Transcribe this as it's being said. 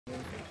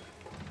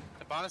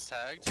Bonus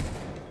tagged.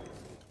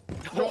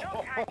 Loading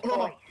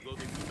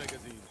new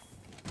magazine.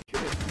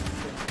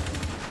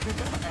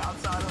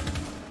 Outside.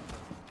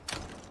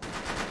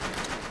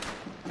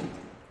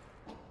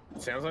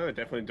 Sounds like they're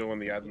definitely doing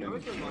the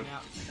admin.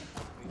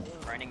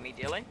 Raining me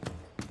dealing.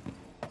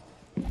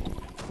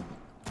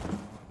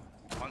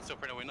 One still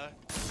print a window.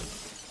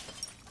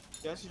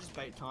 Yeah, I should just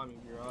bait time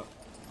if you're up.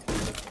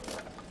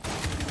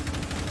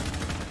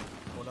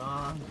 Hold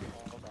on.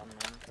 Hold on, man.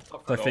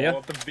 Sophia?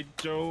 Oh, the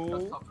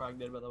video. Top frag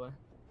dead, by the way.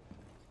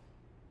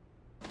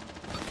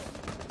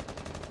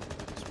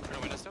 Print a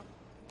window still.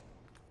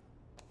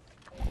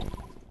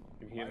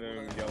 You can hear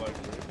them yellow.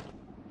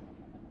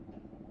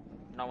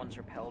 No one's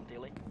repelled,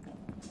 dealing.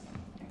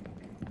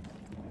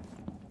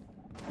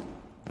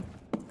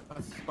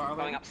 Spiral.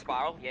 Going up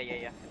spiral? Yeah, yeah,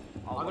 yeah.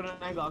 I got an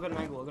angle, I got an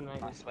angle.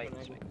 Nice, sweet,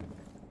 sweet.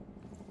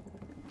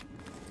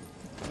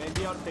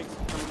 Maybe I'll take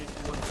somebody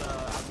towards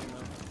admin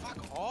though. Fuck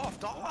off,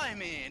 die,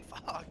 man.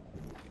 Fuck.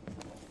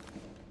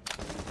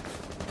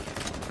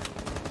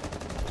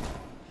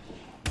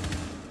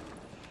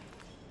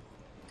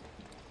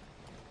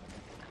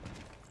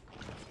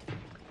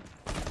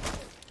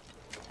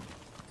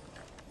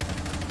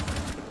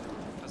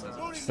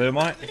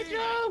 Thermite?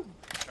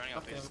 Turning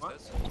up these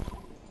stairs.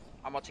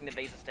 I'm watching the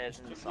visa stairs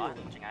in the side.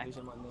 Watching A.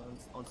 Visa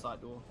on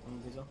side door on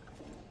visa.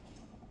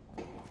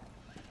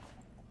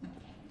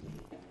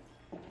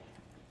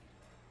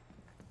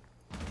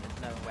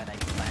 No, where they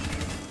plan.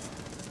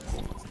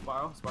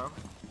 Spiral.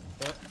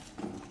 Hit.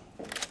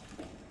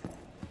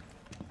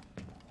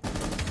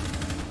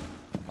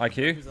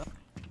 IQ?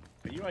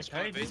 Are you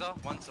okay, dude? Visa.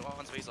 One's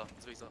visa.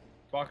 It's visa.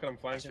 Fuck it, I'm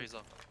One's flanking.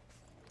 visa.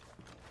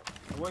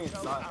 I'm going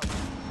inside.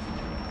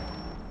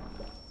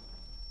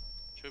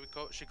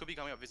 She could be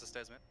coming up visa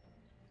stairs, man.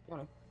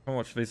 How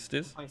much visa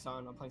stairs? I'm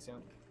playing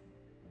sound.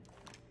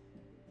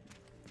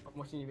 I'm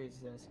watching your visa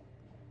stairs.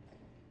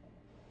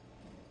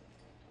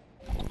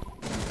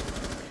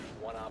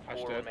 One op Hash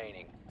 4 dead.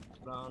 remaining.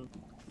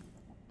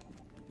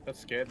 That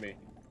scared me.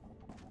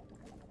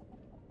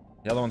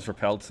 The other one's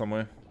repelled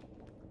somewhere.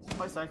 Let's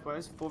play safe,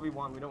 boys.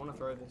 4v1. We don't want to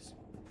throw this.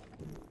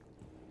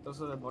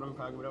 Also, the bottom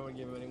frag. We don't want to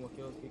give him any more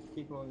kills.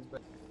 Keep him on his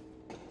back.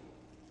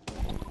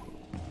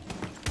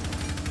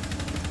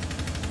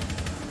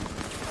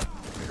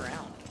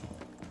 Ground.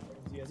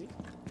 Is he?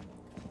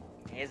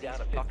 Here's the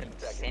fucking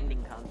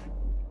sending cunt.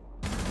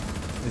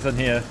 He's in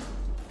here.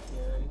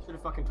 Yeah, you should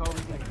have fucking told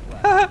me.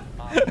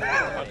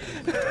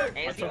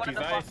 Ezzy wanted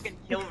the fucking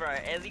kill, bro.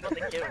 Ezzy got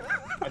the kill.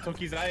 I took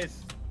his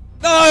ace.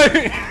 No!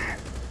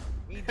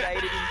 You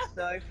baited him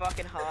so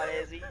fucking hard,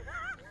 Ezzy.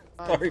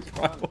 Sorry,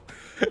 bro.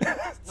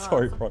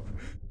 Sorry, bro.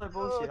 So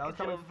bullshit. I was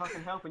telling him to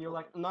fucking help, and you're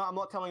like, no, I'm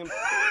not telling him.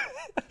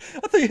 I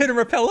thought you hit him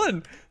repel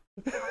in.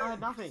 I had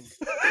nothing.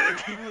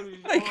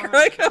 Hey,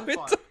 Craig, how it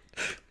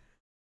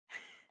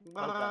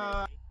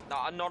No,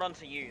 No, not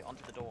onto you,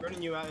 onto the door.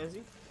 running you out,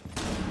 Izzy.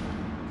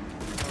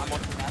 I'm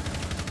watching that.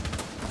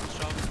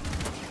 Shove.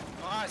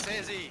 Nice,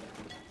 Ezzy.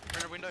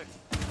 Print a window.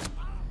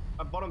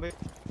 Bottom bit.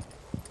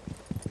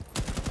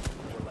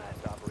 Your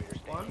last operator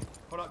One. standing.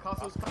 Hold up,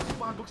 castles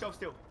behind bookshelf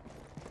still.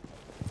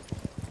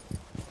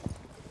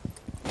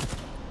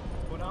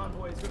 Hold on,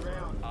 boys. Good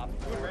round. Op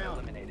Good 4 round.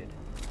 eliminated.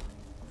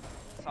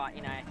 So,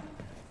 you know,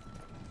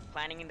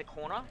 planning in the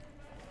corner.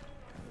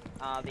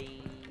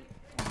 The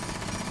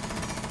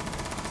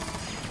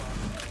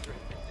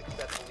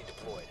Successfully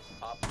deployed.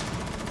 Op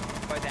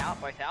both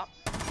out, both out.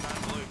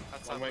 Turn blue.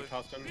 That's One blue. went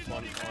customs,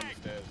 one on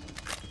stairs.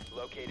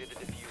 located the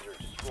diffuser.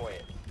 Destroy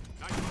it.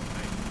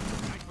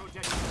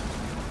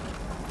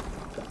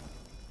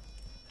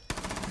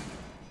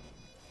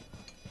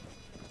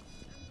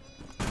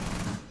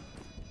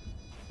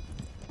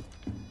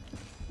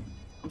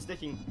 I'm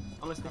sticking.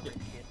 I'm gonna stick it.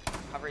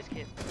 Cover his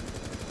kit.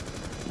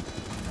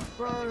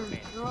 Bro,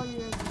 you're on you.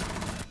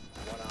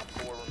 One op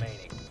 4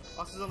 remaining.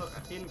 Us is on the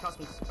hidden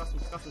customs.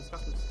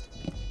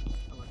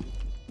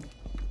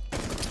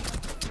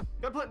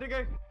 Go play,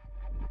 go.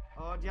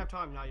 Oh, do you have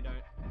time? No, you don't.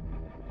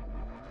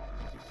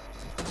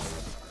 I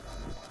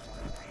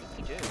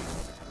think you do.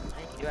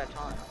 I think you do have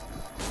time.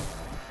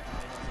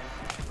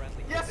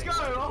 Friendly Yes, go!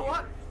 Oh,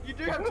 what? You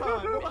do have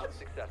time. Mission What?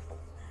 successful.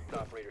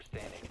 Operator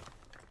standing.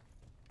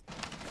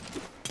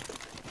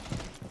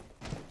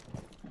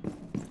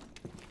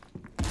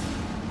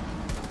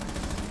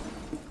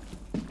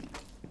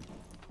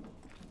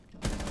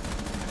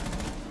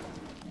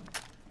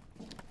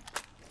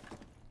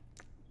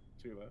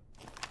 Two left.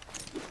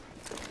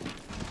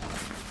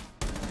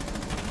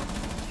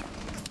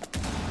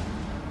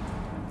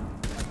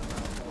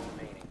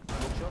 Remaining.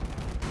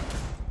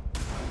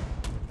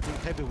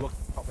 Heavy work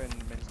up in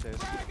main stairs.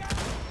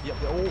 Yep,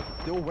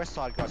 they're all west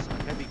side guys.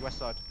 Heavy west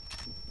side.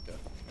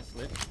 That's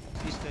lit.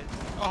 East stairs.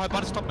 Oh, I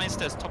bought top main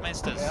stairs. Top main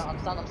stairs. Yeah, I'm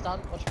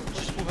stunned. Watch me.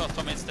 Just move out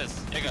top main stairs.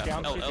 Jäger.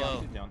 Down, L, sit L, down,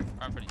 L. sit down.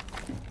 I'm pretty.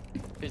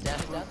 Who's down?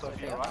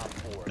 Okay, Op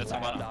 4. That's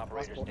Last one.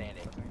 operator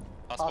standing.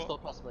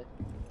 Passport. possibly.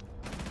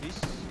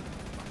 East.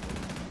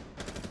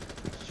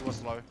 She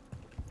was low.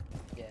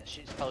 Yeah,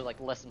 she's probably like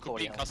less than Could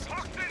 40 be health.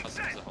 customs.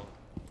 Customs as a whole.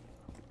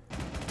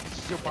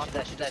 still She's past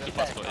there, she's there, she's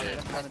there. Passport,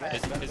 yeah. Down the back,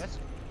 Is- down the is- west.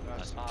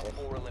 Nice. Op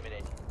 4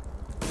 eliminated.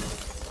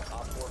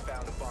 Op 4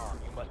 found a bomb.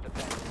 You must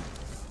defend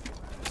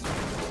it.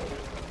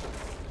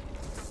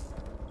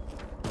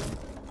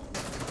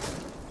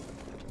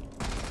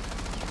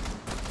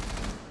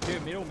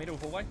 Dude, middle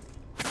hallway.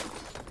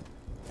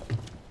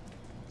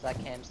 Is that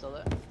cam still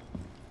there?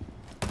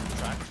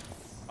 Track.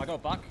 I got a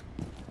buck.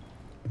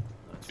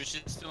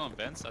 Twitch is still on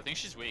vents. I think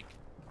she's weak.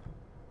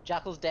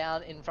 Jackal's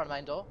down in front of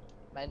main door.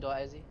 Main door,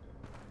 AZ.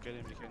 Get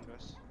him, you can,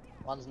 guys.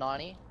 One's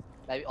 90.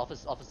 Maybe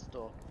office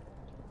door.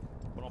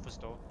 One office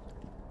door.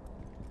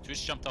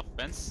 Twitch jumped off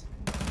vents.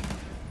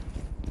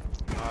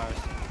 Nice.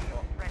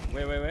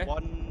 Where?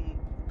 One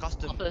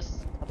custom.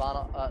 Office.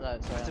 Habana. No,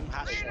 sorry. Custom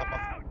hatch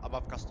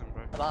above custom,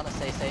 bro. Habana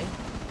CC.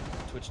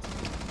 Twitch.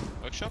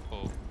 Workshop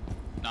or?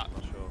 Nah. Not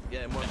sure.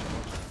 Yeah, more.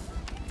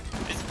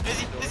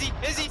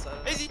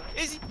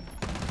 Izzy!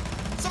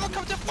 Someone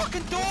come to the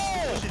fucking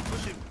door!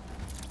 Push him.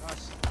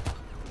 Nice.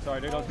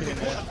 Sorry, dude, I was getting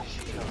there.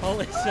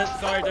 Holy shit,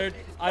 sorry, dude.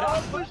 I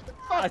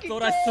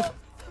thought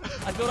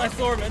I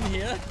saw him in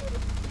here,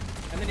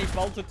 and then he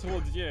bolted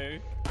towards you.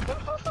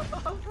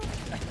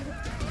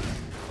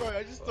 Bro,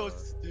 I just thought,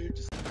 dude,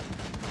 just.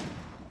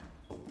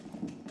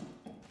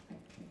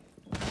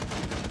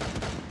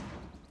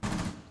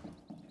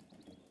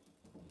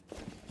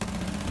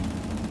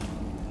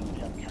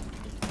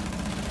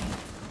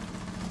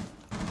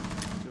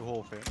 Two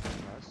Hall of Fame.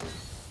 Nice.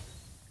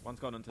 One's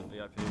gone into the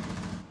VIP.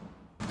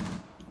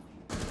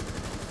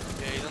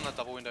 Yeah, he's on that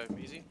double window.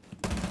 Easy.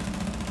 I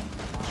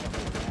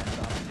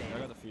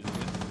got the fuse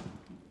again.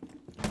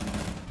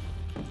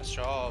 Nice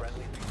job.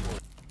 Friendly report.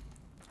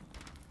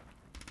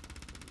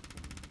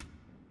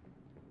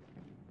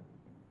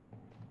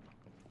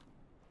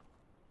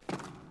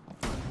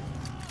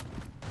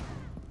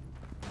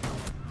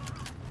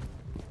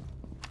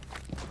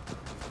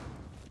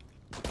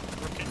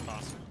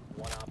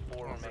 One op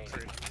 4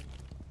 remaining.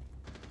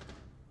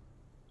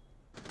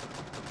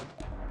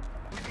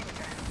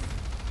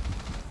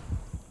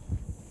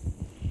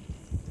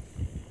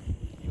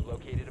 You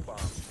located a bomb.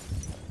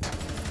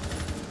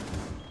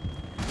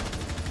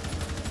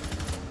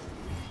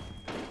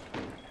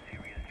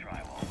 Serious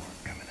drywall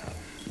work coming up.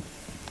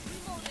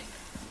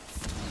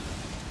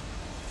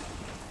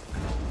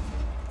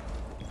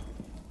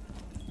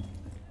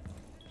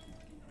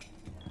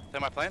 Is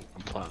that my plan?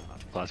 Op 4 last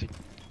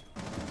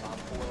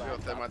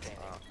stop standing.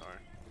 sorry.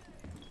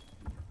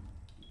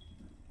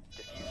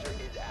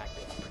 Diffuser is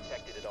active.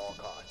 Protected at all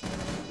costs.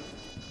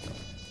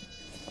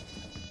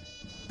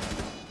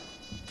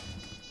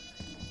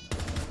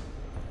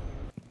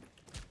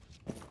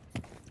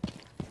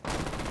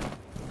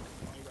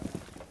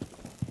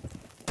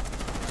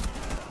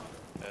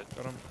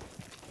 Got him.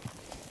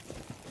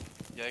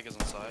 Jaeger's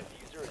on side.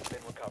 Diffuser has been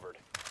recovered.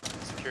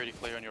 Security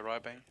clear on your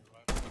right, bang.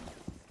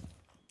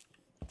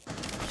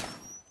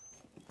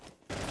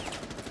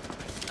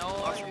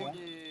 No,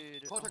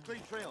 dude. Caught a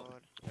clean trail.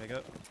 There you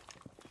go.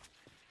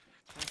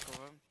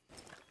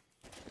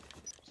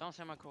 Someone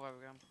say my core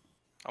overgram.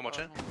 I'm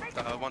watching.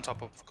 One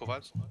top of cool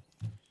vibes.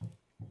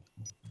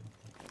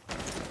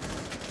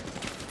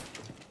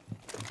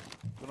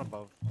 One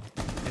above.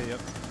 Yeah, yep.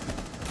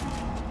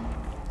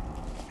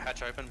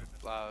 Hatch open.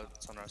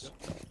 Sunrise.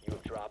 You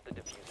have dropped the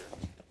diffuser.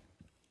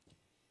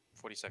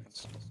 40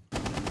 seconds.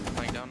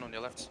 Laying down on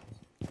your left.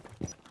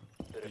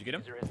 The Did you get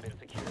him? diffuser has been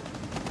secured.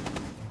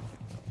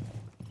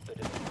 The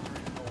diffuser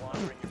is no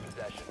longer in your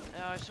possession.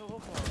 Yeah, I saw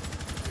Hawk.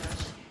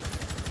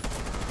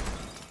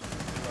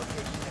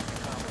 Location has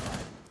been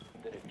compromised.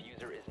 The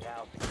diffuser is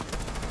now secured.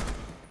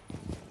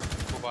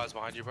 Cool vibes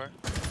behind you, bro. You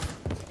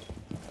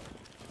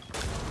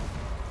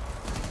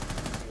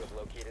have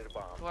located a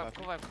bomb. Core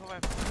vibe.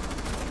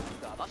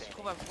 Stop Last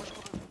standing. core vibe, push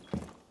core vibe.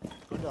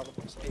 Go to the other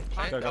box. 15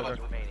 Go, go, seconds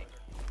go. remaining.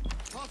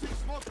 Tossing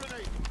smoke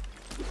grenade.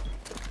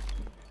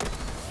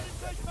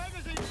 Fresh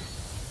magazine.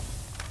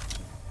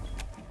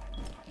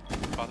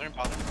 Bathroom.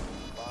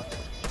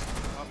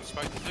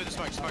 Smoke. Do the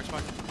smoke.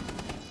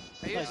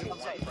 Hey, Nice.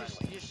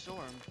 you just saw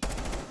him.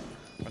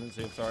 I didn't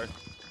see him, sorry.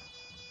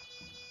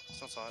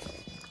 It's on side.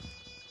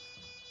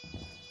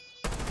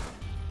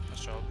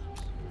 Nice job.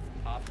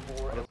 Op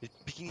 4 He's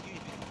picking you.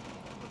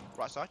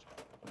 Right side.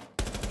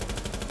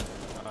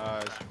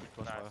 Nice.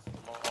 Good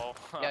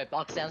crossfire. Yo,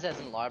 Bucks downstairs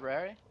in the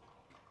library.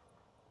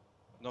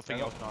 Nothing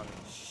Go. else, no. I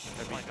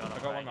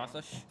got one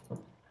master.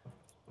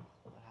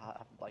 I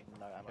have like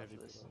no ammo for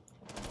this.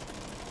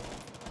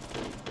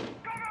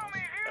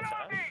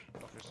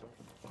 Officer.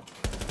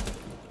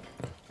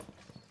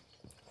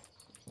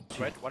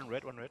 Red, one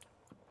red.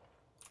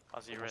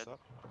 Ozzy red.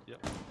 Yeah.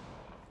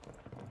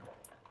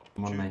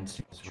 One Two. main.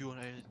 Two on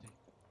anything.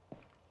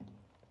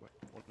 Wait,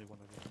 only one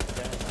of them.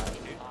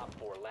 Op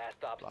 4 last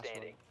stop Last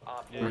standing.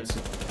 Op 4 Yeah, is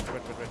red.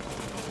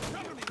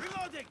 Cover me.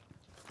 Reloading.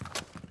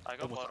 I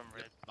got Almost bottom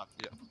up,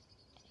 red. Yeah.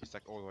 He's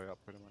like all the way up,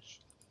 pretty much.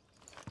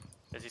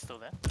 Is he still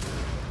there?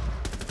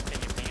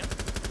 Can you ping him?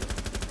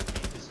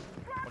 He's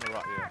on the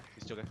right, yeah.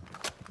 He's still there.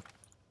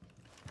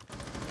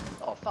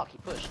 Oh fuck, he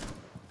pushed.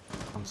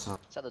 I'm sorry.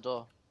 It's at the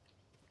door.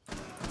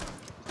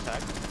 He's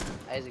tagged.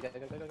 AZ, go, go,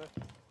 go, go, go. Go,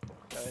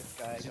 go,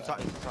 He's go. inside,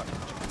 he's inside.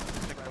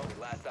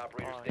 Last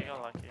operator Oh, you standing.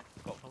 got lucky.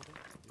 Got something.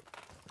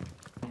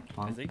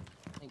 Is he?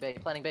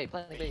 Planning B,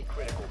 planning B. Mission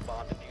critical.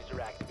 Bomb diffuser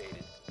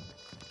activated.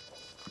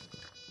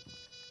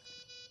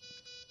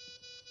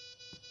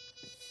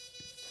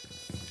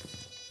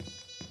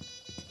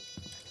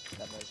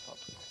 That noise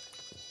popped.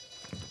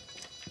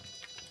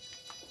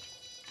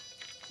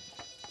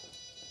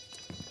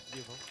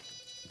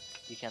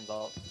 You can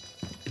vault.